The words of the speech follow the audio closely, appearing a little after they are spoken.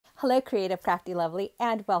Hello, Creative Crafty Lovely,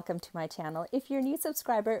 and welcome to my channel. If you're a new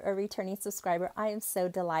subscriber or returning subscriber, I am so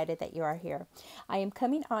delighted that you are here. I am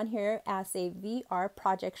coming on here as a VR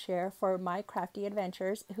project share for my crafty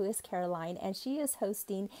adventures, who is Caroline, and she is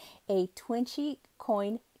hosting a Twinchie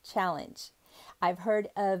coin challenge. I've heard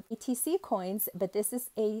of ATC coins, but this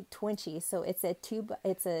is a Twinchie, so it's a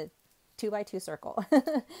two by two circle.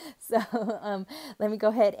 So let me go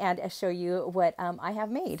ahead and show you what I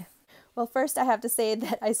have made. Well, first I have to say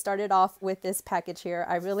that I started off with this package here.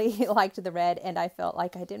 I really liked the red, and I felt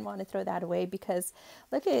like I didn't want to throw that away because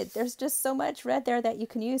look at it, there's just so much red there that you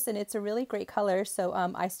can use, and it's a really great color. So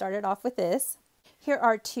I started off with this. Here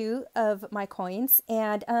are two of my coins,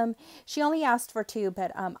 and she only asked for two,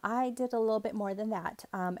 but I did a little bit more than that.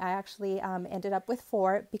 I actually ended up with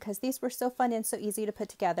four because these were so fun and so easy to put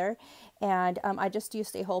together, and I just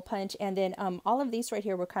used a hole punch, and then all of these right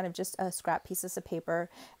here were kind of just scrap pieces of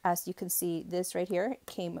paper. As you can see, this right here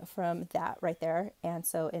came from that right there, and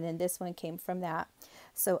then this one came from that.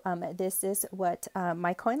 So this is what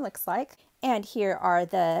my coin looks like, and here are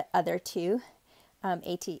the other two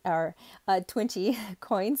Twinchie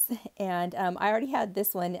coins, and I already had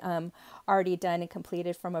this one already done and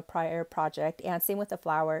completed from a prior project, and same with the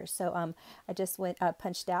flower. So I just went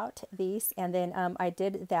punched out these, and then I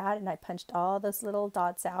did that, and I punched all those little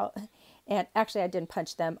dots out, and actually I didn't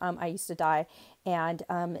punch them, I used to die. And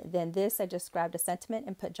then this I just grabbed a sentiment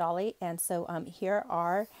and put jolly, and so here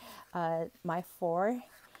are my four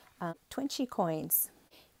Twinchie coins.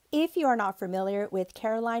 If you are not familiar with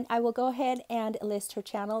Caroline, I will go ahead and list her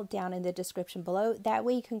channel down in the description below. That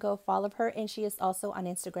way you can go follow her, and she is also on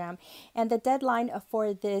Instagram. And the deadline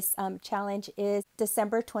for this challenge is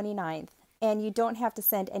December 29th, and you don't have to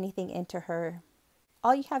send anything into her.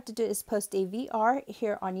 All you have to do is post a VR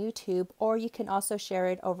here on YouTube, or you can also share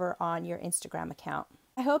it over on your Instagram account.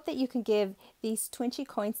 I hope that you can give these Twinchie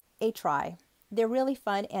coins a try. They're really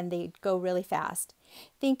fun and they go really fast.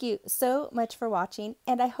 Thank you so much for watching,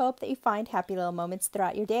 and I hope that you find happy little moments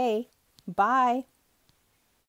throughout your day. Bye!